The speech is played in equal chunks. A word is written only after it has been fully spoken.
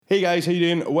Hey guys, how you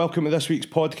doing? Welcome to this week's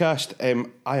podcast.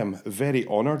 I am very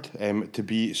honoured to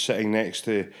be sitting next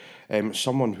to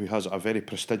someone who has a very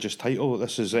prestigious title.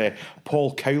 This is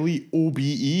Paul Cowley,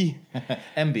 OBE.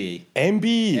 MBE.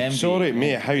 MBE. Sorry,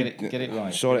 mate. How? Get it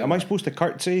right. Sorry, am I supposed to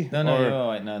curtsy? No, you're all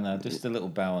right. No. Just a little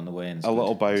bow on the way in. A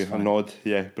little bow, a nod.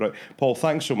 Yeah. But Paul,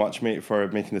 thanks so much, mate, for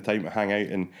making the time to hang out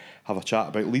and have a chat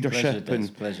about leadership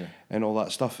and all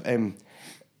that stuff.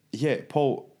 Yeah,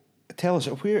 Paul. Tell us,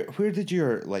 where did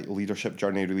your leadership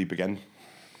journey really begin?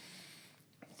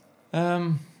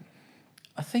 I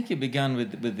think it began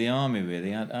with the army.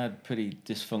 Really, I had pretty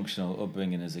dysfunctional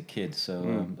upbringing as a kid,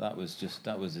 so that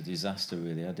was a disaster.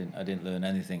 Really, I didn't learn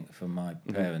anything from my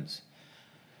parents.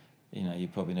 You know, you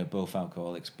probably know, both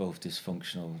alcoholics, both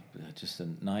dysfunctional, just a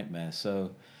nightmare.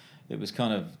 So it was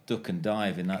kind of duck and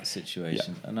dive in that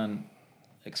situation, and then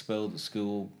expelled at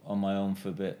school on my own for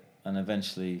a bit. And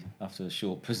eventually, after a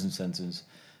short prison sentence,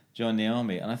 joined the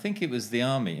army. And I think it was the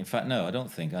army. In fact, no, I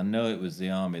don't think. I know it was the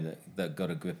army that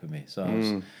got a grip of me. So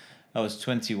I was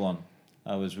 21.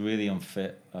 I was really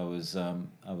unfit. I was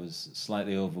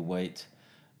slightly overweight.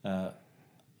 I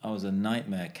was a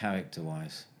nightmare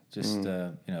character-wise. Just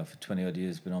for 20 odd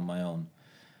years, been on my own.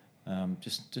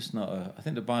 Just not a. I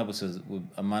think the Bible says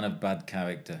a man of bad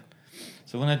character.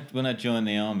 So when I joined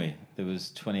the army, there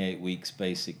was 28 weeks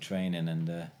basic training,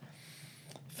 and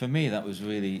for me that was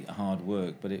really hard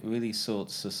work, but it really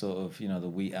sorts the sort of the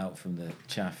wheat out from the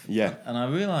chaff. Yeah. And I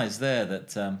realised there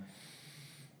that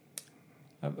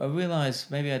I realised,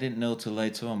 maybe I didn't know till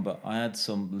later on, but I had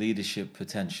some leadership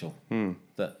potential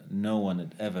that no one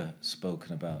had ever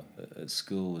spoken about. At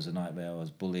school was a nightmare. I was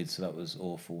bullied, so that was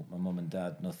awful. My mum and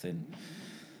dad, nothing.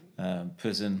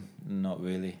 Prison, not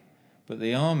really. But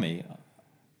the army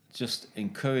just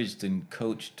encouraged and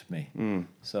coached me.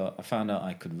 So I found out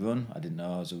I could run. I didn't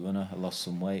know I was a runner. I lost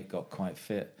some weight, got quite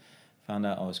fit. Found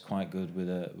out I was quite good with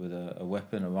a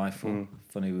weapon, a rifle.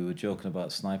 Funny, we were joking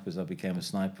about snipers. I became a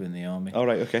sniper in the army. Oh,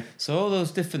 right, okay. So all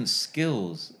those different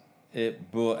skills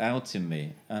it brought out in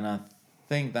me, and I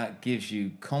think that gives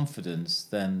you confidence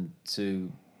then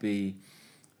to be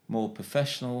more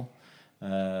professional,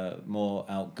 more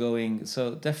outgoing.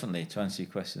 So definitely, to answer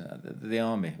your question, the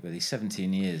army, really,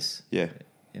 17 years. Yeah.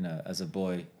 As a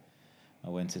boy, I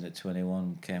went in at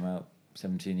 21, came out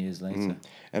 17 years later.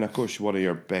 And of course, one of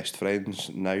your best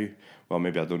friends now, well,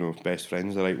 maybe I don't know if best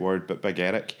friend's the right word, but Big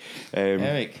Eric.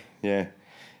 Eric. Yeah.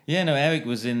 Yeah, no, Eric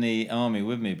was in the army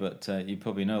with me, but you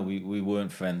probably know we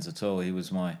weren't friends at all. He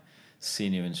was my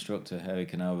senior instructor.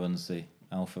 Eric now runs the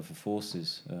Alpha for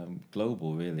Forces,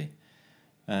 global, really.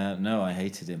 No, I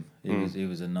hated him. He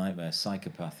was a nightmare,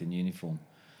 psychopath in uniform.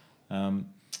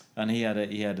 And he had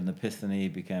an epiphany. He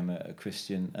became a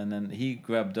Christian, and then he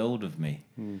grabbed hold of me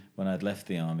when I'd left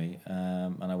the army,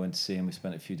 and I went to see him. We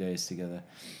spent a few days together.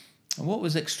 And what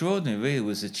was extraordinary, really,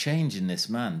 was a change in this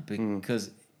man,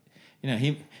 because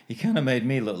he kind of made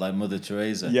me look like Mother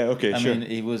Teresa. Yeah, okay, sure. I mean,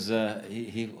 he was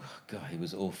he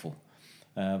was awful,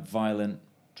 violent,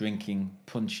 drinking,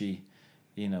 punchy,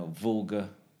 vulgar,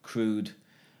 crude.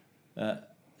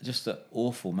 Just an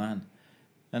awful man.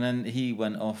 And then he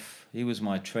went off. He was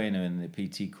my trainer in the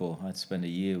PT Corps. I'd spend a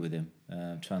year with him,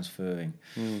 transferring.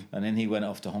 And then he went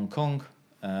off to Hong Kong.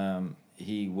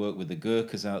 He worked with the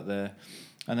Gurkhas out there,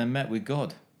 and then met with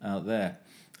God out there.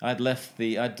 I'd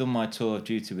done my tour of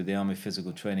duty with the Army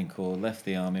Physical Training Corps, left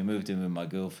the army, moved in with my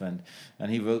girlfriend, and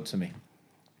he wrote to me.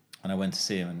 And I went to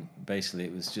see him, and basically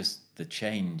it was just the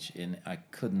change in. I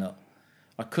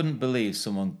couldn't believe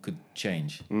someone could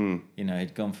change.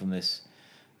 He'd gone from this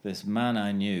man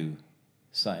I knew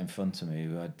sat in front of me,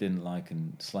 who I didn't like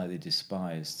and slightly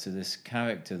despised, to this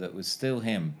character that was still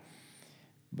him,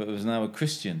 but was now a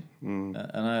Christian, and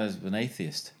I was an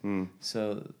atheist.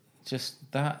 So just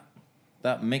that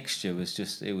mixture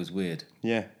was it was weird.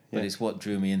 Yeah. But it's what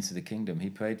drew me into the kingdom. He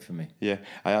prayed for me. Yeah,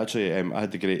 I actually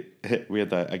we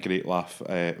had a great laugh.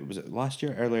 Was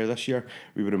it earlier this year?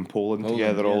 We were in Poland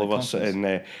together, all of us, and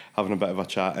having a bit of a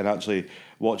chat. And actually,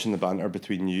 watching the banter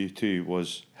between you two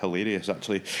was hilarious.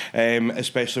 Actually,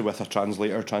 especially with a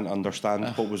translator trying to understand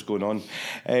what was going on.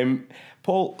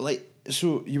 Paul,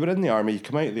 so you were in the army. You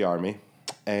come out of the army.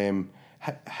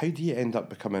 How do you end up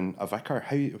becoming a vicar?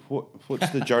 What's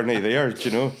the journey there? Do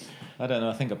you know? I don't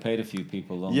know. I think I paid a few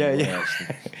people along the way,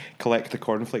 actually. Collect the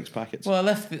cornflakes packets. Well, I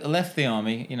left the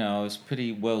army. I was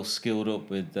pretty well skilled up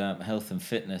with health and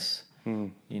fitness.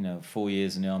 4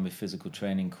 years in the Army Physical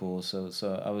Training Corps.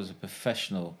 So I was a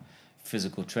professional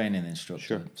physical training instructor.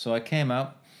 Sure. So I came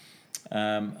out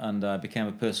and I became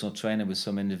a personal trainer with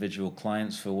some individual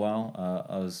clients for a while.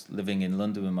 I was living in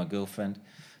London with my girlfriend.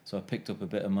 So I picked up a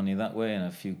bit of money that way and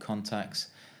a few contacts.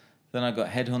 Then I got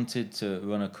headhunted to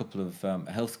run a couple of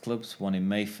health clubs, one in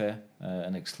Mayfair,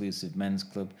 an exclusive men's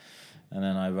club. And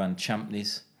then I ran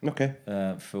Champneys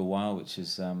for a while, which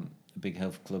is a big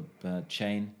health club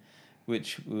chain,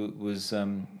 which was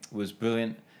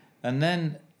brilliant. And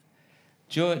then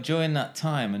during that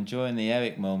time and during the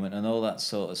Eric moment and all that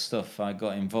sort of stuff, I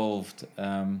got involved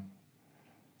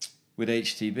with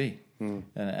HTB.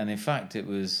 And in fact, it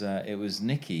was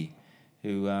Nicky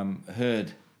who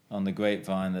heard on the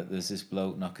grapevine that there's this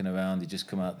bloke knocking around. He'd just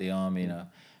come out of the army. You know,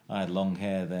 I had long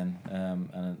hair then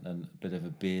and a bit of a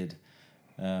beard,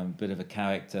 bit of a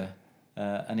character,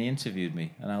 and he interviewed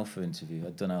me, an Alpha interview.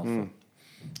 I'd done Alpha.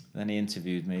 Then he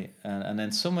interviewed me, and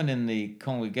then someone in the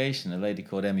congregation, a lady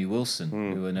called Emmy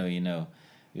Wilson, who I know you know,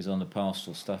 who's on the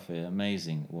pastoral staff here,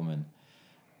 amazing woman,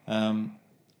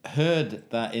 heard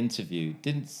that interview.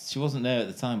 She wasn't there at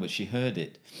the time, but she heard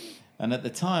it. And at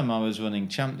the time, I was running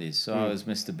Champneys, so I was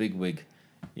Mr. Bigwig,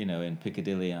 you know, in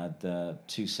Piccadilly. I had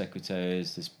 2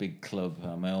 secretaries, this big club,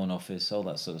 my own office, all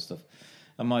that sort of stuff.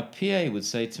 And my PA would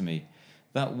say to me,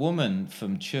 that woman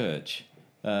from church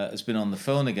has been on the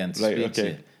phone again to speak to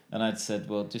you. And I'd said,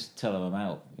 well, just tell her I'm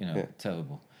out, you know,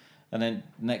 terrible. And then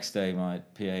next day, my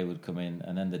PA would come in,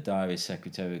 and then the diary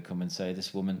secretary would come and say,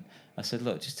 this woman, I said,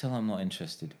 look, just tell her I'm not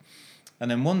interested.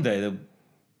 And then one day,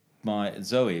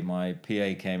 Zoe, my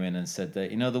PA, came in and said that,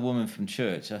 you know, the woman from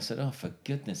church. I said, oh, for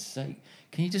goodness sake,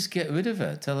 can you just get rid of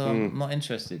her? Tell her I'm not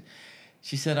interested.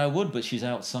 She said, I would, but she's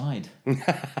outside.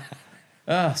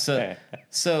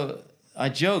 So I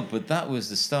joked, but that was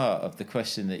the start of the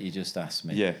question that you just asked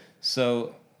me. Yeah.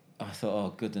 So I thought,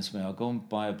 oh, goodness me, I'll go and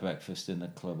buy a breakfast in the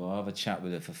club. I'll have a chat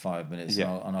with her for 5 minutes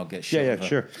and I'll get shut of her.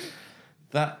 Sure.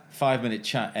 That 5-minute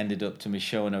chat ended up to me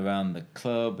showing around the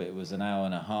club. It was an hour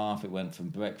and a half. It went from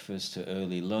breakfast to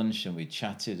early lunch, and we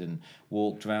chatted and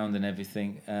walked around and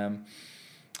everything.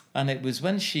 And it was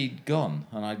when she'd gone,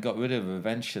 and I got rid of her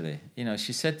eventually. You know,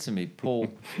 she said to me, Paul,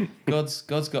 God's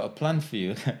got a plan for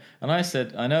you. And I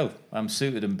said, I know, I'm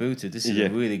suited and booted. This is a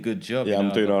really good job. Yeah,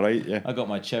 I'm doing all right, yeah. I got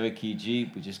my Cherokee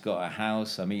Jeep. We just got a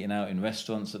house. I'm eating out in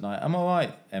restaurants at night. I'm all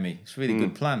right, Emmy. It's a really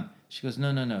good plan. She goes,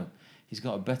 no. He's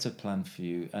got a better plan for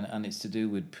you, and it's to do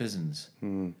with prisons.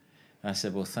 I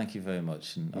said, well, thank you very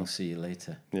much, and I'll see you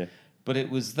later. Yeah. But it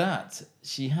was that.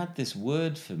 She had this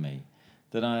word for me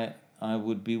that I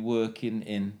would be working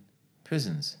in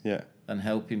prisons and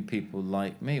helping people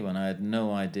like me when I had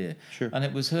no idea. Sure. And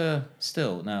it was her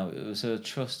it was her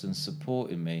trust and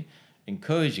supporting me,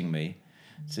 encouraging me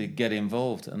to get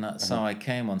involved. And that's how I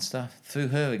came on staff. Through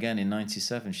her again in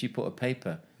 97, she put a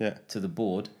paper to the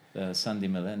board, Sandy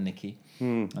Miller and Nicky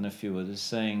and a few others,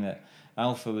 saying that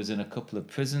Alpha was in a couple of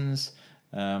prisons,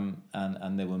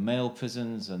 and they were male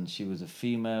prisons, and she was a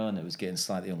female, and it was getting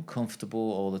slightly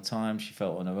uncomfortable all the time. She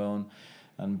felt on her own,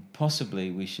 and possibly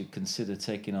we should consider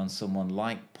taking on someone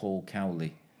like Paul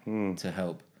Cowley to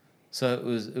help. So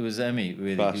it was Emmy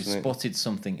really who spotted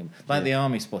something, like the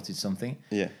army spotted something.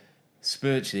 Yeah.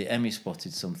 Spiritually, Emmy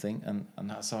spotted something, and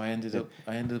that's how I ended up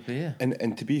here.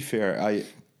 And to be fair,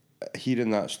 hearing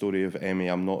that story of Emmy,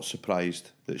 I'm not surprised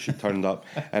that she turned up,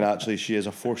 and actually she is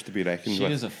a force to be reckoned with.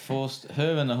 She is a force.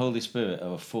 Her and the Holy Spirit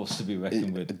are a force to be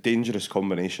reckoned with. A dangerous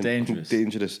combination.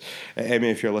 Dangerous.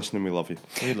 Emmy, if you're listening, we love you.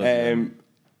 We love you.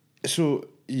 So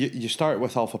you start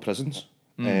with Alpha Prisons.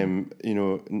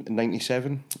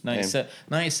 97?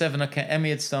 97, okay. Emmy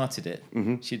had started it.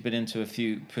 She'd been into a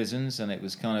few prisons, and it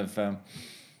was kind of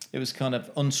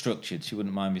unstructured. She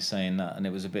wouldn't mind me saying that, and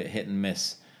it was a bit hit and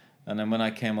miss. And then when I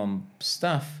came on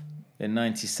staff in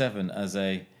 97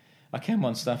 I came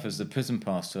on staff as the prison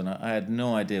pastor, and I had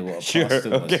no idea what a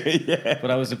pastor was. But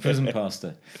I was a prison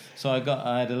pastor. So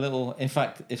I had a little, in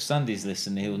fact, if Sandy's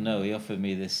listening, he'll know, he offered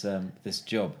me this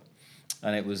job.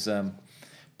 And it was,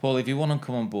 Paul, if you want to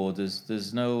come on board,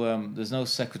 there's no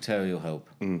secretarial help.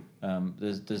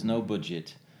 There's no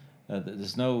budget.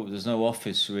 There's no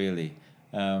office really.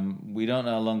 We don't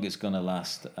know how long it's going to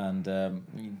last, and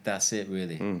that's it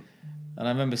really. And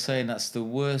I remember saying that's the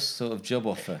worst sort of job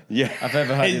offer I've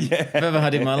ever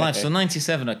had in my life. So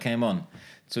 97 I came on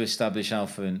to establish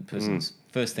Alpha in prisons.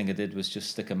 First thing I did was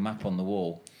just stick a map on the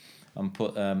wall and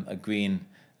put a green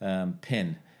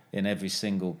pin in every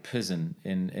single prison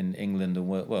in England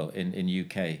and in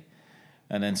UK.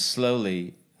 And then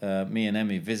slowly me and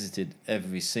Emmy visited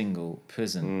every single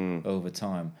prison over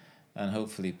time, and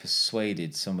hopefully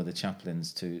persuaded some of the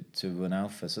chaplains to run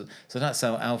Alpha. So that's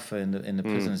how Alpha in the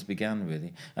prisons began,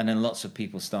 really. And then lots of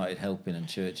people started helping in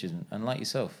churches, and like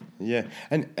yourself. Yeah,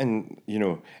 and you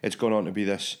know, it's gone on to be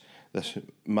this this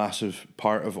massive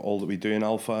part of all that we do in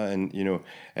Alpha,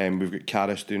 and we've got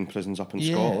Caris doing prisons up in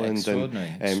Scotland,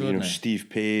 extraordinary. and Steve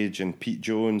Page and Pete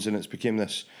Jones, and it's become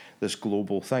this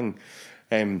global thing.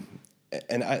 And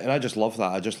I just love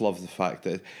that. I just love the fact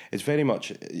that it's very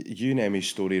much, you and Emmy's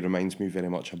story reminds me very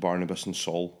much of Barnabas and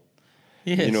Saul.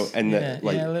 Yes, that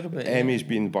a little bit. Emmy's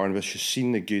being Barnabas, she's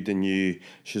seen the good in you,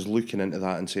 she's looking into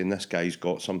that and saying, this guy's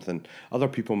got something. Other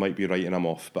people might be writing him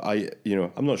off, but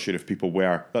I'm not sure if people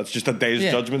were. That's just a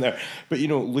day's judgment there. But,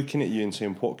 looking at you and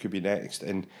saying, what could be next?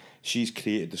 And she's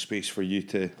created the space for you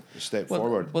to step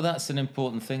forward. Well, that's an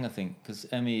important thing, I think, because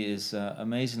Emmy is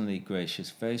amazingly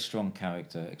gracious, very strong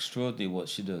character, extraordinary what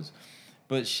she does.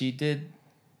 But she did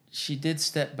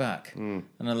step back and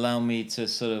allow me to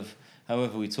sort of,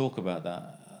 however we talk about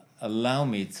that, allow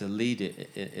me to lead it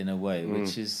in a way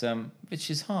which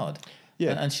is hard.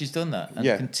 Yeah. And she's done that and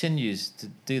continues to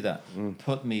do that.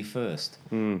 Put me first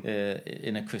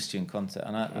in a Christian context,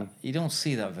 and you don't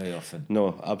see that very often.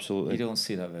 No, absolutely. You don't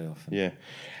see that very often. Yeah.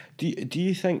 Do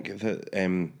you think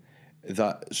that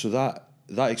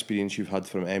that experience you've had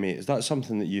from Emmy, is that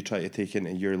something that you try to take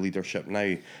into your leadership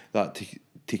now, that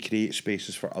to create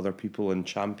spaces for other people and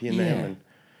champion them? And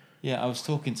yeah, I was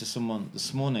talking to someone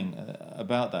this morning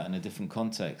about that in a different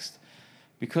context.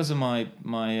 Because of my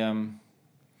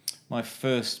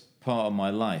first part of my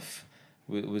life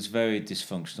was very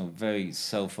dysfunctional, very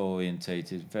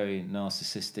self-orientated, very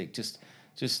narcissistic,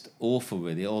 just awful,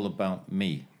 really, all about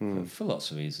me, for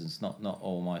lots of reasons, not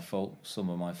all my fault,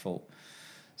 some of my fault.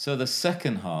 So the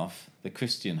second half, the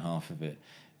Christian half of it,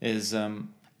 is I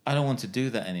don't want to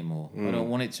do that anymore. I don't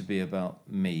want it to be about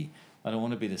me. I don't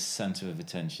want to be the centre of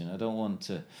attention. I don't want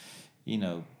to,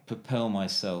 propel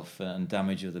myself and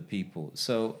damage other people.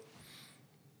 So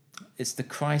it's the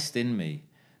Christ in me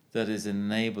that is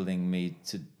enabling me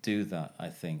to do that, I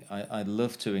think. I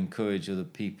love to encourage other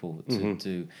people to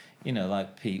do,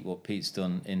 like Pete, what Pete's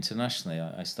done internationally.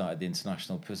 I started the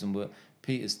international prison work.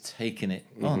 Pete has taken it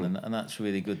on, and that's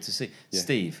really good to see. Yeah.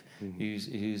 Steve,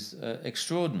 who's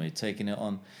extraordinary, taking it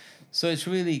on. So it's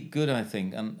really good, I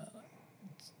think, and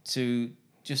to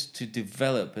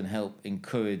develop and help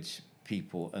encourage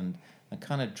people and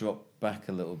kind of drop back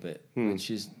a little bit, which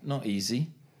is not easy.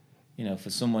 For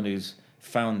someone who's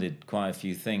founded quite a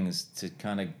few things, to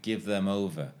kind of give them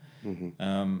over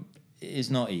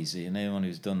is not easy. And anyone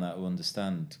who's done that will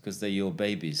understand, because they're your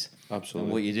babies. Absolutely.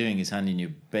 And what you're doing is handing your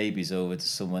babies over to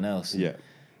someone else. Yeah.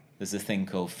 There's a thing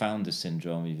called founder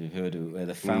syndrome, if you've heard of it, where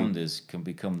the founders can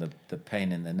become the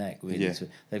pain in the neck, really. Yeah. So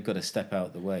they've got to step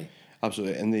out the way.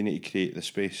 Absolutely, and they need to create the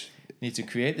space. Need to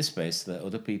create the space that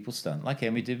other people stand, like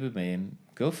Emmy did with me, and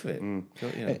go for it. And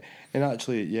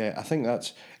actually, I think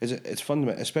it's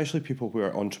fundamental, especially people who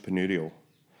are entrepreneurial.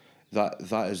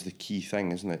 That is the key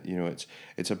thing, isn't it?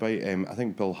 It's about. I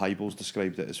think Bill Hybels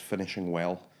described it as finishing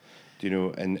well.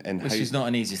 And which is not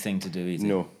an easy thing to do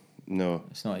either. No,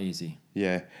 it's not easy.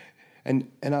 Yeah, and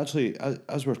actually,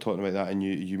 as we're talking about that, and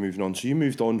you moving on, so you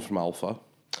moved on from Alpha,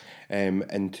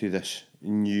 into this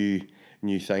new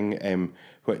thing,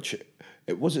 which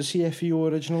was it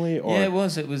CFEO originally, or it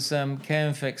was Care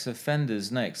and Fix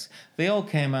Offenders next. They all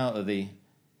came out of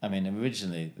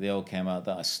originally they all came out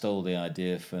that I stole the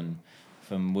idea from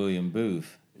William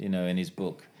Booth, in his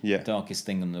book Darkest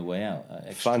Thing on the Way Out.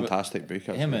 Fantastic book,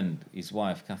 actually. Him and his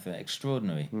wife Catherine,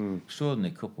 extraordinary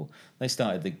couple. They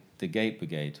started the Gate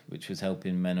Brigade, which was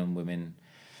helping men and women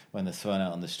when they're thrown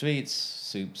out on the streets.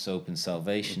 Soup, Soap and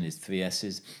Salvation is 3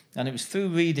 S's. And it was through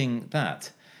reading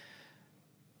that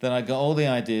I got all the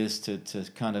ideas to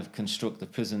kind of construct the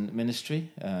prison ministry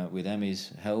with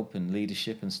Emmy's help and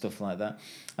leadership and stuff like that.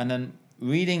 And then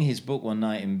reading his book one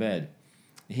night in bed,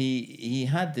 he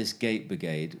had this Gate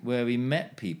Brigade where he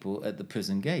met people at the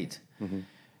prison gate.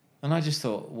 And I just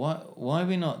thought, why are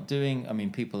we not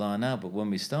doing... people are now, but when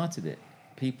we started it,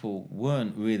 people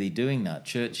weren't really doing that,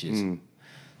 churches.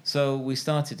 So we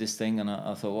started this thing, and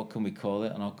I thought, what can we call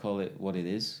it? And I'll call it what it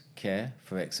is, Care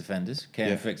for Ex-Offenders.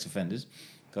 Care for Ex-Offenders.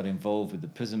 Got involved with the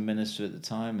prison minister at the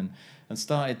time and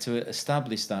started to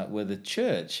establish that, where the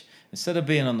church, instead of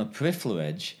being on the peripheral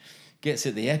edge, gets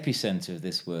at the epicenter of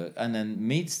this work and then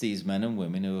meets these men and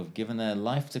women who have given their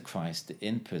life to Christ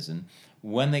in prison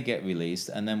when they get released,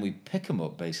 and then we pick them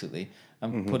up, basically,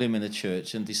 and put them in the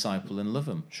church and disciple and love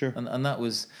them. Sure. And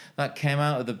that came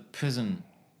out of the prison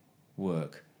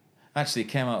work. Actually, it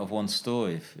came out of one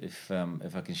story, if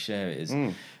I can share it.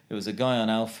 There was a guy on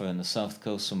Alpha in the South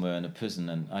Coast somewhere in a prison,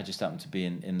 and I just happened to be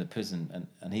in the prison,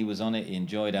 and he was on it, he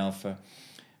enjoyed Alpha,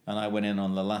 and I went in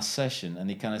on the last session, and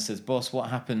he kind of says, "Boss, what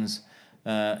happens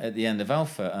at the end of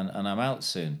Alpha?" And I'm out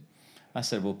soon. I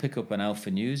said, well, pick up an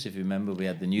Alpha News. If you remember, we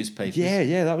had the newspapers.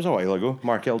 Yeah, that was a while ago.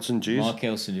 Mark Elson Jews. Mark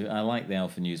Elson, I like the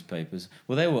Alpha newspapers.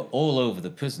 Well, they were all over the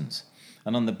prisons.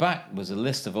 And on the back was a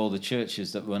list of all the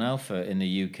churches that run Alpha in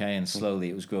the UK, and slowly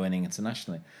it was growing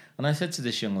internationally. And I said to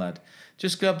this young lad,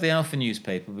 just grab the Alpha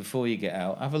newspaper before you get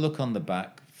out, have a look on the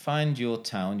back, find your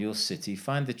town, your city,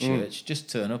 find the church,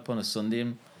 just turn up on a Sunday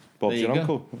and Bob's there you your go.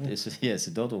 uncle. It's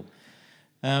a doddle.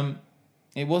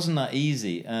 It wasn't that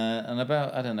easy. And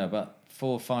about 4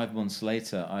 or 5 months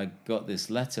later, I got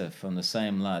this letter from the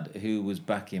same lad who was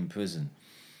back in prison.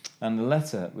 And the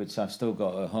letter, which I've still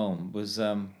got at home, was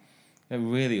it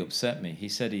really upset me. He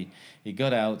said he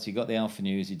got out, he got the Alpha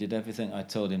News, he did everything I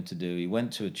told him to do. He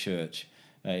went to a church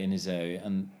in his area,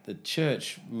 and the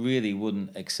church really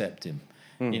wouldn't accept him.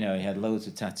 He had loads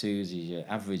of tattoos. He's an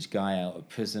average guy out of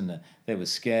prison. They were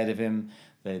scared of him.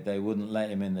 They wouldn't let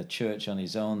him in the church on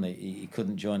his own. He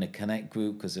couldn't join a connect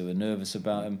group because they were nervous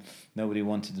about him. Nobody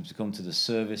wanted him to come to the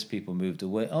service. People moved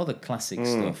away. All the classic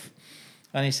stuff.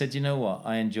 And he said, you know what?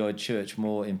 I enjoyed church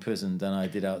more in prison than I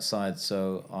did outside,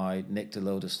 so I nicked a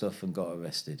load of stuff and got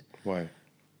arrested. Why?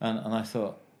 And I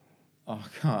thought, I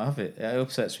can't have it. It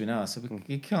upsets me now. I said,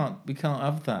 we can't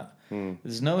have that.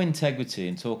 There's no integrity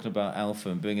in talking about Alpha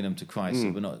and bringing them to Christ.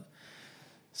 So we're not.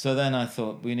 So then I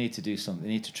thought, we need to do something. We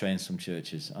need to train some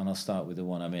churches. And I'll start with the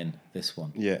one I'm in, this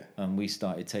one. Yeah. And we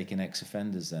started taking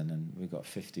ex-offenders then, and we've got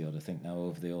 50 odd, I think, now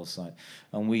over the All site.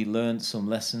 And we learned some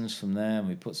lessons from there, and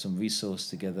we put some resource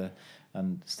together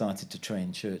and started to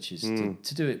train churches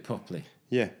to do it properly.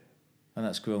 Yeah. And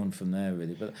that's grown from there,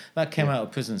 really. But that came out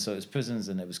of prison, so it was prisons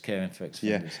and it was caring for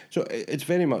ex-offenders. Yeah. So it's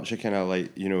very much a kind of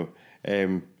like,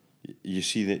 you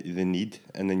see the need,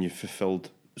 and then you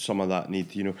fulfilled some of that need,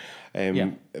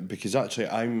 because actually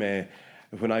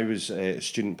when I was a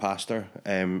student pastor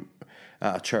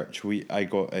at a church, I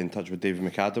got in touch with David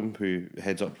McAdam, who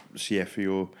heads up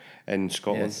CFEO in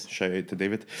Scotland. Yes. Shout out to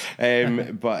David.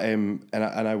 And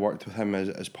I worked with him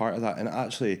as part of that. And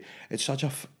actually, it's such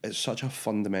a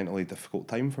fundamentally difficult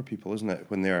time for people, isn't it?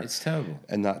 When It's terrible.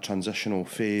 in that transitional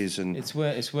phase, and It's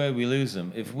where we lose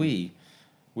them. If we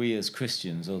as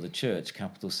Christians, or the church,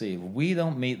 capital C, if we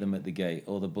don't meet them at the gate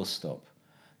or the bus stop,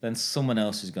 then someone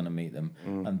else is going to meet them,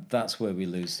 and that's where we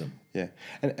lose them. Yeah,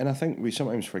 and I think we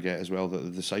sometimes forget as well that the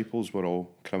disciples were all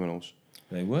criminals.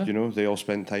 They were. They all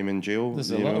spent time in jail.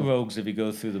 There's a lot of rogues if you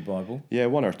go through the Bible. Yeah,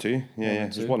 one or two.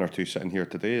 There's one or two sitting here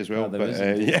today as well. There is.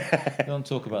 Yeah. Don't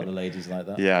talk about the ladies like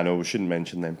that. Yeah, I know, we shouldn't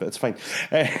mention them, but it's fine.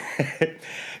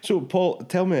 So, Paul,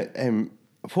 tell me,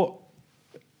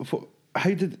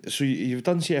 so you've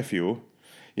done CFEO,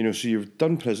 so you've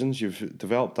done prisons, you've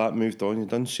developed that, moved on, you've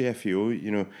done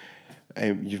CFEO,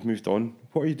 you've moved on.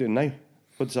 What are you doing now?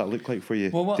 What does that look like for you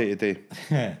day to day?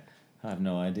 I have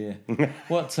no idea.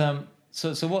 What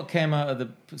so what came out of the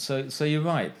so you're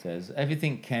right, Des.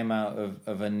 Everything came out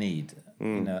of a need,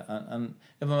 and if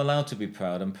I'm allowed to be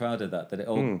proud, I'm proud of that. That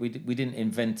we didn't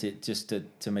invent it just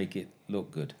to make it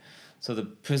look good. So the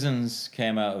prisons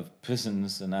came out of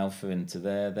prisons and Alpha into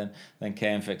there, then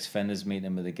caring for ex-offenders, meeting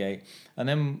them at the gate, and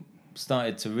then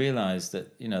started to realise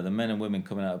that, the men and women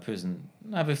coming out of prison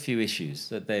have a few issues,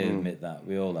 that they admit that,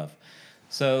 we all have.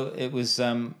 So it was,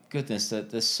 goodness, that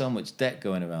there's so much debt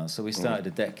going around. So we started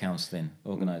a debt counselling,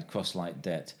 organised Crosslight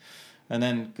Debt. And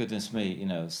then, goodness me,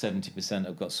 70%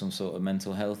 have got some sort of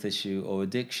mental health issue or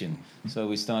addiction. So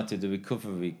we started the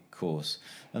recovery course.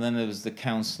 And then there was the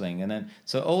counselling. And then,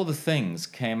 so all the things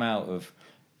came out of,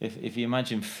 if you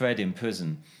imagine Fred in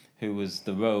prison, who was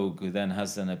the rogue, who then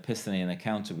has an epiphany and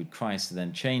encounter with Christ, and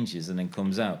then changes and then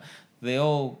comes out. They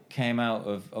all came out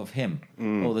of him,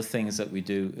 all the things that we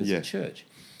do as a church.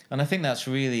 And I think that's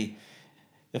really,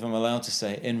 if I'm allowed to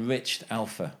say, enriched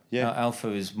Alpha. Yeah.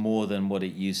 Alpha is more than what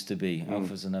it used to be.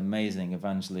 Alpha is an amazing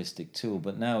evangelistic tool,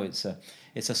 but now it's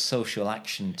a social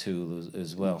action tool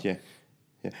as well. Yeah.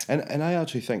 And I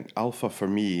actually think Alpha, for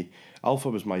me,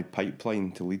 Alpha was my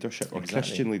pipeline to leadership, or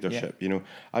Christian leadership. Yeah.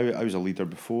 I was a leader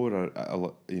before.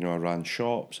 I ran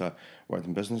shops. I worked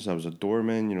in business. I was a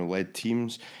doorman. Led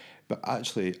teams. But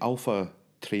actually, Alpha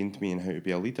trained me in how to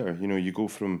be a leader. You go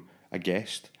from a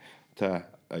guest to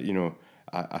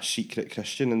a secret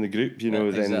Christian in the group,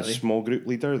 then the small group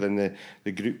leader, then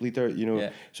the group leader,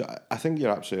 Yeah. So I think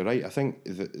you're absolutely right. I think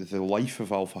the life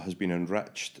of Alpha has been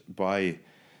enriched by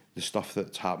the stuff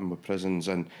that's happened with prisons,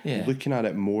 and looking at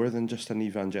it more than just an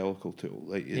evangelical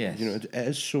tool. It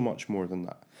is so much more than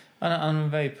that. And I'm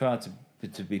very proud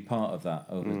to be part of that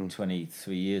over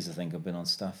 23 years, I think I've been on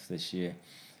staff this year,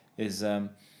 is that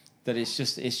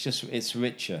it's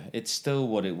richer. It's still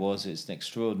what it was. It's an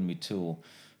extraordinary tool.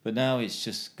 But now it's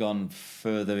just gone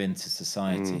further into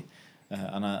society.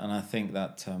 And I think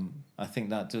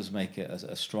that does make it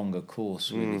a stronger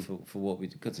course really for what we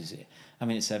do, because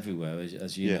it's everywhere,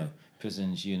 as you know,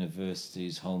 prisons,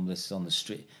 universities, homeless on the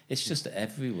street. It's just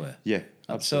everywhere. Yeah,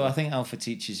 absolutely. So I think Alpha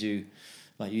teaches you,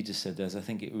 like you just said, Des, I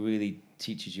think it really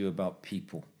teaches you about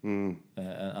people and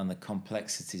the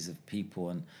complexities of people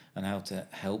and how to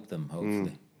help them,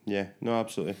 hopefully. Yeah, no,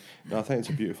 absolutely. No, I think it's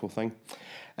a beautiful thing.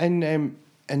 And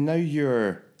now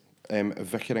you're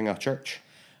vicariing a church.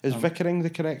 Is vicariing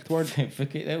the correct word?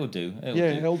 It'll do.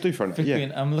 It'll do for now.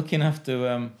 Yeah. I'm looking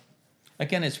after...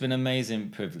 again, it's been an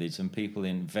amazing privilege, and people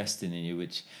investing in you,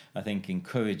 which I think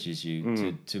encourages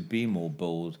you to be more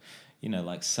bold.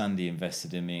 Like Sandy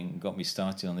invested in me and got me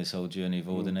started on this whole journey of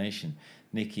ordination.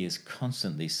 Nikki has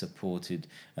constantly supported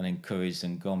and encouraged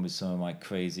and gone with some of my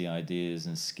crazy ideas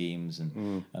and schemes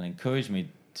and encouraged me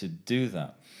to do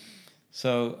that.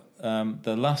 So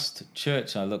the last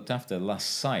church I looked after,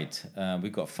 last site,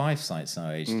 we've got 5 sites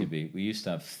now at HTB. We used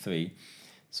to have 3.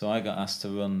 So I got asked to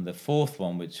run the 4th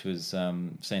one, which was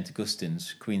St.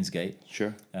 Augustine's, Queensgate.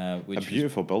 Sure. Which a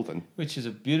beautiful building. Which is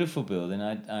a beautiful building.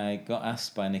 I got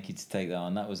asked by Nikki to take that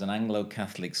on. That was an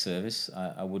Anglo-Catholic service.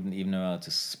 I wouldn't even know how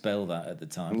to spell that at the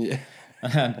time. Yeah.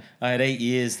 And I had 8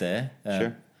 years there.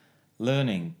 Sure.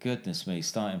 Learning, goodness me,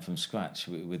 starting from scratch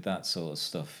with that sort of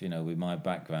stuff, with my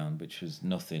background, which was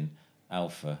nothing,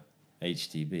 Alpha,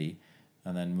 HTB,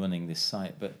 and then running this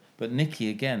site. But Nikki,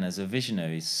 again, as a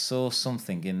visionary, saw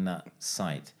something in that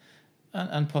site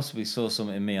and possibly saw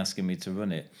something in me asking me to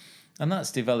run it. And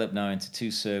that's developed now into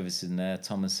 2 services in there.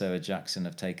 Tom and Sarah Jackson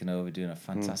have taken over, doing a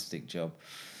fantastic job.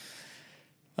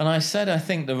 And I said, I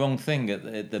think, the wrong thing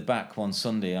at the back one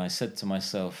Sunday. I said to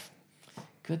myself,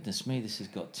 goodness me, this has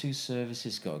got 2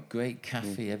 services, got a great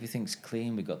cafe, everything's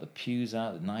clean, we've got the pews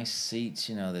out, the nice seats,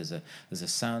 there's a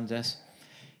sound desk.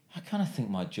 I kind of think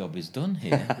my job is done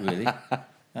here, really.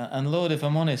 And Lord, if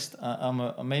I'm honest, I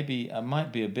might be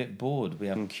a bit bored. We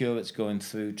have curates going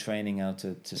through, training how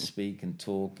to speak and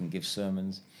talk and give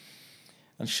sermons.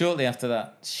 And shortly after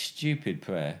that stupid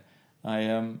prayer,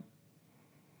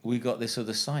 we got this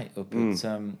other site up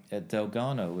at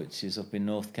Delgado, which is up in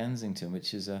North Kensington,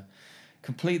 which is a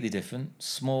completely different,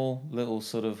 small, little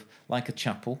sort of like a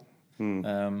chapel.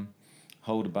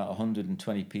 Hold about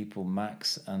 120 people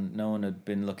max, and no one had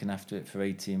been looking after it for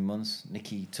 18 months.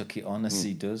 Nikki took it on, as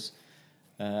he does,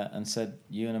 and said,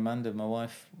 you and Amanda, my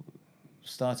wife,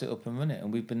 start it up and run it.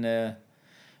 And we've been there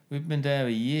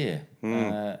a year,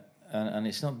 and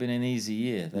it's not been an easy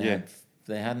year.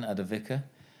 They hadn't had a vicar.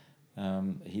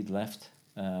 He'd left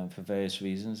for various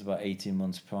reasons about 18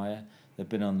 months prior. They've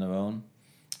been on their own.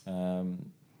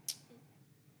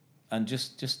 And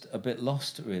just a bit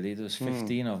lost, really. There was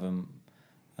 15 of them.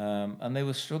 And they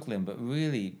were struggling, but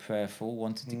really prayerful,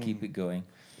 wanted to keep it going.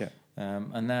 Yeah.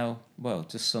 And now,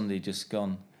 just Sunday, just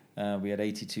gone, we had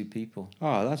 82 people.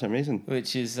 Oh, that's amazing.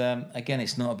 Which is, again,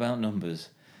 it's not about numbers,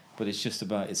 but it's just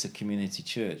about, it's a community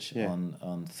church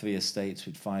on 3 estates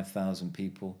with 5,000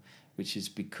 people, which is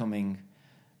becoming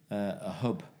a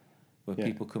hub where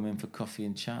people come in for coffee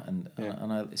and chat, and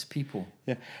it's people.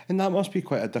 Yeah, and that must be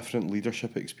quite a different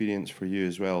leadership experience for you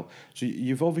as well. So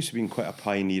you've obviously been quite a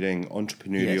pioneering,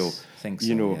 entrepreneurial,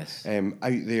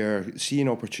 out there, seeing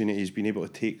opportunities, being able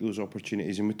to take those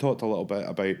opportunities. And we talked a little bit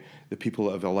about the people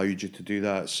that have allowed you to do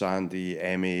that, Sandy,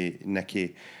 Emmy,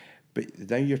 Nikki. But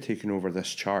now you're taking over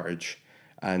this charge,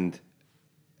 and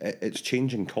it's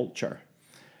changing culture.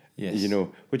 Yes.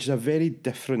 Which is a very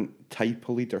different type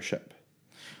of leadership.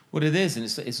 Well, it is, and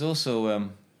it's also,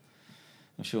 I'm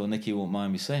sure Nikki won't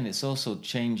mind me saying, it's also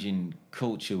changing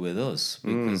culture with us,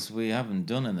 because we haven't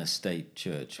done an estate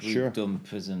church. We've done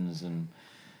prisons and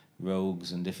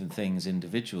rogues and different things,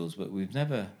 individuals, but we've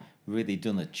never really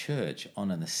done a church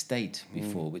on an estate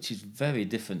before, which is very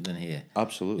different than here.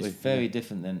 Absolutely. It's very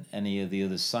different than any of the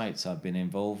other sites I've been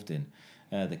involved in.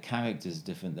 The characters are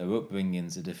different, their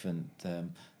upbringings are different,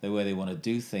 the way they want to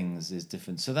do things is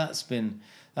different. So that's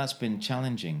been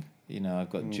challenging. I've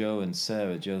got Joe and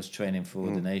Sarah. Joe's training for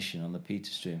ordination on the Peter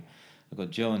Stream. I've got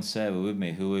Joe and Sarah with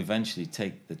me, who will eventually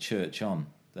take the church on.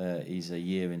 He's a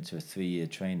year into a 3-year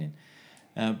training.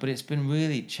 But it's been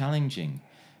really challenging.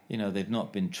 They've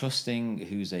not been trusting.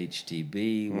 Who's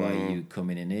HTB? Why are you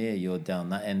coming in here? You're down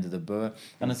that end of the borough.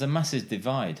 And there's a massive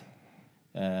divide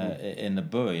in the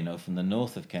borough, from the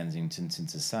north of Kensington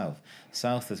to south.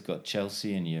 South has got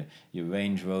Chelsea and your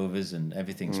Range Rovers, and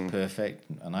everything's perfect.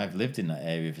 And I've lived in that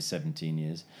area for 17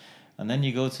 years. And then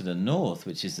you go to the north,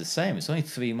 which is the same. It's only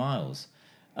 3 miles.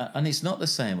 And it's not the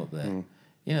same up there.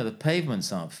 The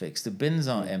pavements aren't fixed. The bins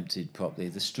aren't emptied properly.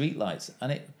 The street lights.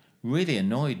 And it really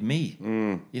annoyed me,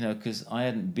 because I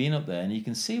hadn't been up there. And you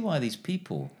can see why these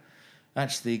people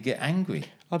actually get angry.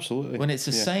 Absolutely. When it's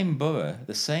the same borough,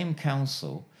 the same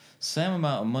council, same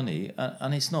amount of money,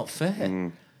 and it's not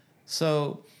fair.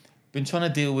 So, been trying to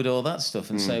deal with all that stuff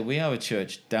and say we are a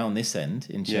church down this end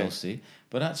in Chelsea,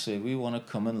 but actually we want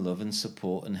to come and love and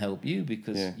support and help you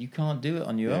because you can't do it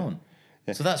on your own.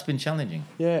 Yeah. So that's been challenging.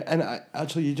 Yeah, and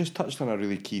actually you just touched on a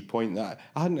really key point that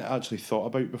I hadn't actually thought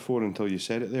about before until you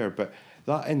said it there, but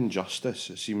that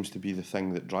injustice seems to be the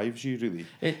thing that drives you, really.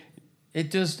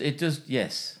 It does,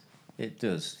 yes. It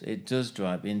does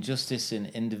drive injustice in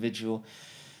individual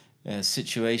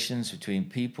situations between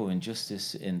people,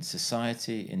 injustice in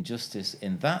society, injustice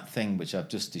in that thing which I've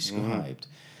just described,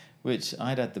 which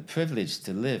I'd had the privilege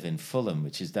to live in Fulham,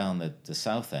 which is down the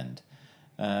south end,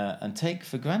 and take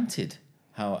for granted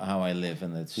how I live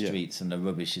and the streets and the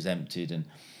rubbish is emptied and,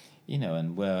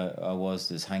 and where I was,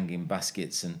 there's hanging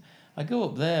baskets and I go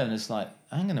up there and it's like,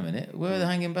 hang on a minute, where are the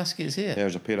hanging baskets here?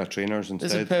 There's a pair of trainers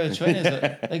instead. There's a pair of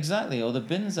trainers, exactly, or the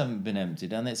bins haven't been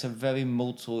emptied, and it's a very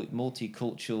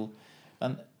multicultural,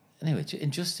 and anyway,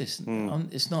 injustice,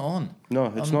 it's not on.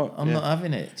 No, it's not. I'm not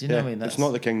having it. Do you know what I mean? It's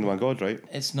not the kingdom of God, right?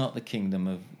 It's not the kingdom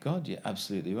of God, you're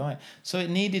absolutely right. So it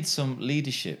needed some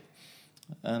leadership,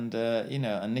 and,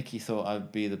 and Nikki thought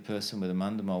I'd be the person with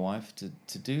Amanda, my wife,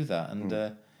 to do that, and,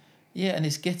 and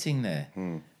it's getting there.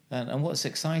 And what's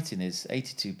exciting is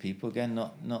 82 people, again,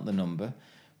 not the number,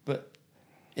 but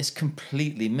it's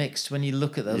completely mixed. When you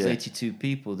look at those 82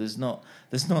 people, there's not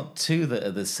two that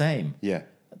are the same. Yeah.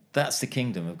 That's the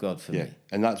kingdom of God for me.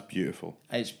 And that's beautiful.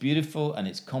 It's beautiful and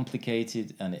it's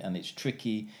complicated and it's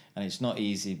tricky and it's not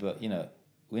easy, but,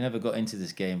 we never got into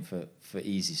this game for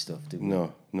easy stuff, did we?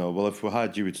 No. Well, if we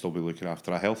had, you would still be looking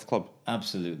after a health club.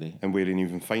 Absolutely. And wearing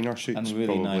even finer suits. And really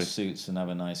probably. Nice suits and have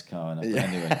a nice car.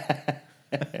 Anyway.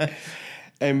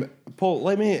 Paul,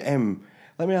 let me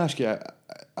ask you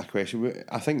a question.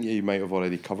 I think you might have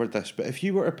already covered this, but if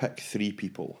you were to pick 3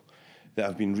 people that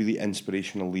have been really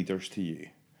inspirational leaders to you,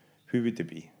 who would they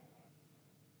be?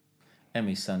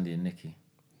 Emmy, Sandy, and Nikki.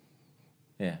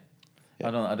 Yeah. I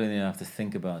don't even have to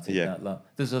think about it that long.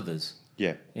 There's others.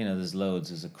 Yeah. There's loads.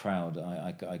 There's a crowd.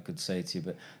 I could say to you,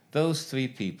 but those 3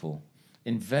 people,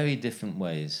 in very different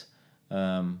ways,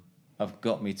 have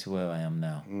got me to where I am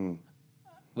now.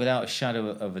 Without a shadow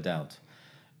of a doubt.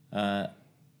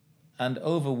 And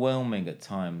overwhelming at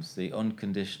times, the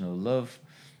unconditional love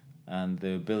and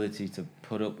the ability to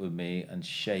put up with me and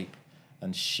shape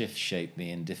and shape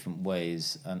me in different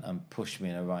ways and push me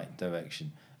in the right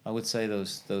direction. I would say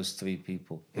those 3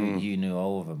 people, you knew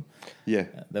all of them. Yeah.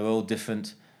 They're all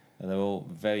different, they're all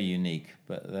very unique,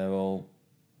 but they're all,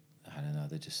 I don't know,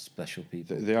 they're just special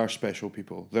people. They are special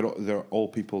people. They're all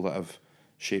people that have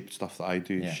shaped stuff that I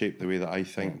do, shaped the way that I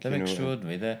think. They're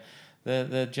extraordinary.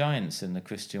 They're giants in the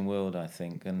Christian world, I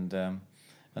think, and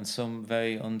some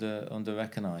very under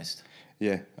recognised.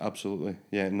 Yeah, absolutely.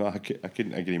 Yeah, no, I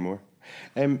couldn't agree more.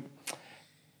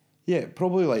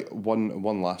 Probably like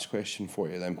one last question for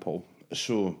you then, Paul.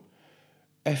 So,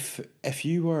 if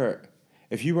you were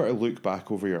to look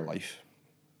back over your life,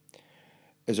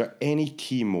 is there any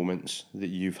key moments that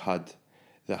you've had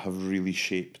that have really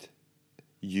shaped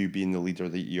you being the leader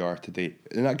that you are today?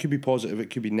 And that could be positive, it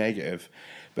could be negative,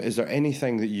 but is there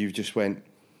anything that you've just went,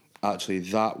 actually,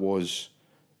 that was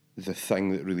the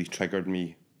thing that really triggered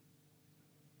me?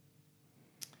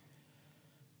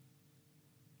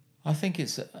 I think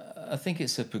it's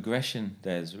a progression,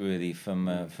 Des, really, from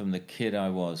the kid I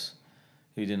was,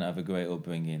 who didn't have a great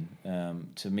upbringing,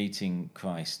 to meeting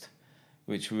Christ,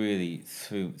 which really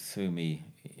threw me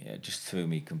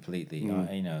completely.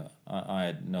 I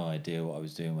had no idea what I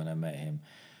was doing when I met him.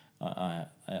 I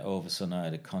all of a sudden I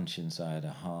had a conscience, I had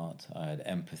a heart, I had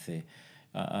empathy,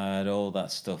 I had all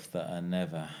that stuff that I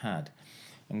never had.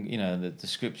 And the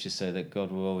scriptures say that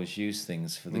God will always use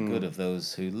things for the good of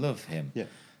those who love Him. Yeah.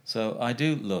 So I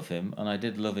do love Him, and I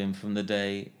did love Him from the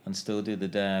day, and still do the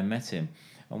day I met Him.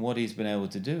 And what He's been able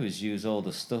to do is use all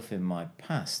the stuff in my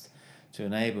past to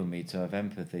enable me to have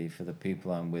empathy for the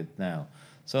people I'm with now.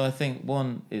 So I think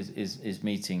one is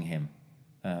meeting Him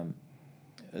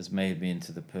has made me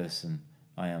into the person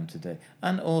I am today.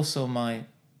 And also my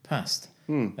past.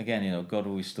 Again, God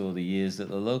will restore the years that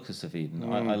the locusts have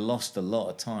eaten. I lost a lot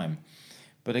of time.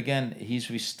 But again,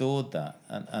 He's restored that.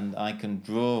 And I can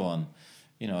draw on,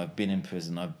 I've been in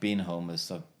prison, I've been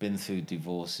homeless, I've been through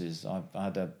divorces, I've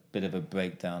had a bit of a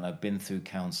breakdown, I've been through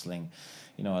counselling.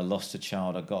 I lost a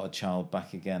child, I got a child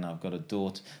back again, I've got a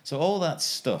daughter. So all that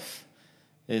stuff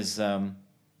is,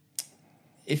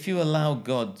 if you allow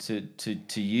God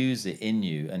to use it in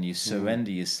you and you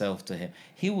surrender yourself to Him,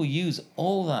 He will use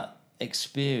all that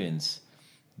experience,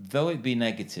 though it be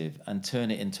negative, and turn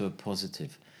it into a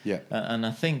positive. Yeah. And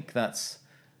I think that's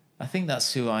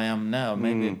who I am now.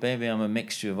 Maybe I'm a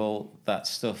mixture of all that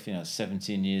stuff.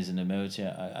 17 years in the military,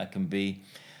 I can be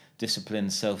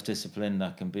disciplined, self-disciplined.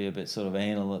 I can be a bit sort of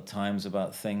anal at times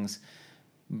about things,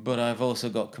 but I've also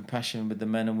got compassion with the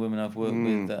men and women I've worked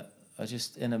with that are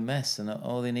just in a mess, and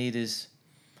all they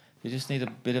just need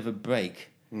a bit of a break.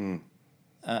 And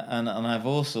I've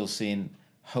also seen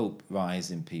hope rise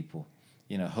in people.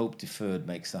 Hope deferred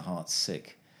makes the heart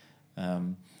sick.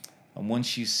 And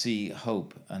once you see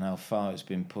hope and how far it's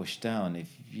been pushed down, if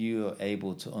you are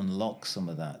able to unlock some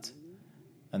of that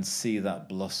and see that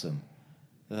blossom,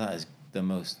 that is the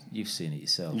most, you've seen it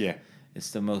yourself. Yeah.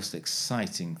 It's the most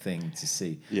exciting thing to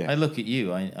see. Yeah. I look at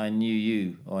you, I knew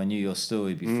you, or I knew your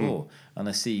story before, and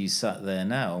I see you sat there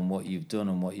now and what you've done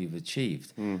and what you've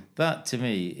achieved. That, to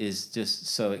me, is just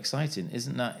so exciting.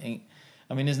 Isn't that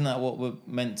what we're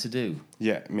meant to do?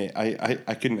 Yeah, mate,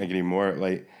 I couldn't agree more.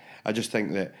 Like, I just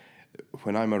think that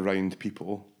when I'm around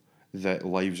people that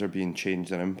lives are being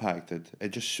changed and impacted, it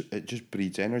just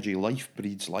breeds energy. Life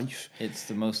breeds life. It's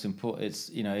the most important.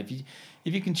 It's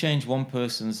if you can change one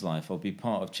person's life or be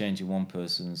part of changing one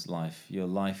person's life, your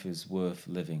life is worth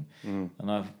living. And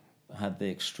I've had the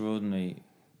extraordinary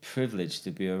privilege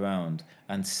to be around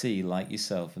and see, like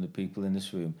yourself and the people in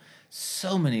this room,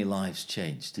 so many lives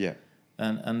changed. Yeah,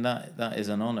 and that is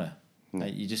an honour.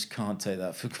 You just can't take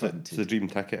that for granted. It's a dream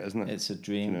ticket, isn't it? It's a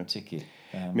dream ticket.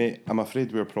 Mate, I'm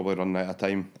afraid we're probably running out of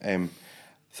time.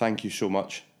 Thank you so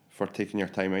much for taking your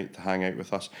time out to hang out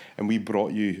with us. And we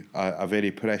brought you a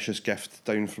very precious gift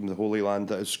down from the Holy Land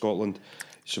that is Scotland.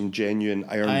 Some genuine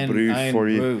iron brew for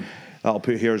you. Brew. That'll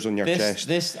put hairs on your chest.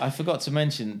 This, I forgot to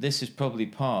mention, this is probably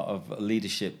part of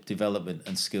leadership development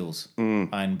and skills.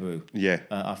 Iron Brew. Yeah.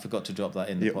 I forgot to drop that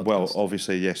in the podcast. Well,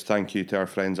 obviously, yes. Thank you to our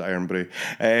friends at Iron Brew.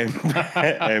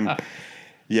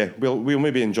 Yeah, we'll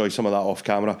maybe enjoy some of that off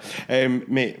camera.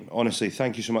 Mate, honestly,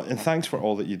 thank you so much. And thanks for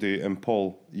all that you do. And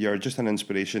Paul, you're just an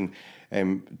inspiration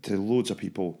to loads of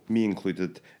people, me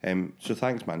included. So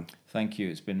thanks, man. Thank you.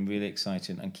 It's been really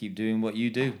exciting. And keep doing what you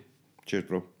do. Cheers,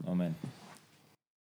 bro. Amen.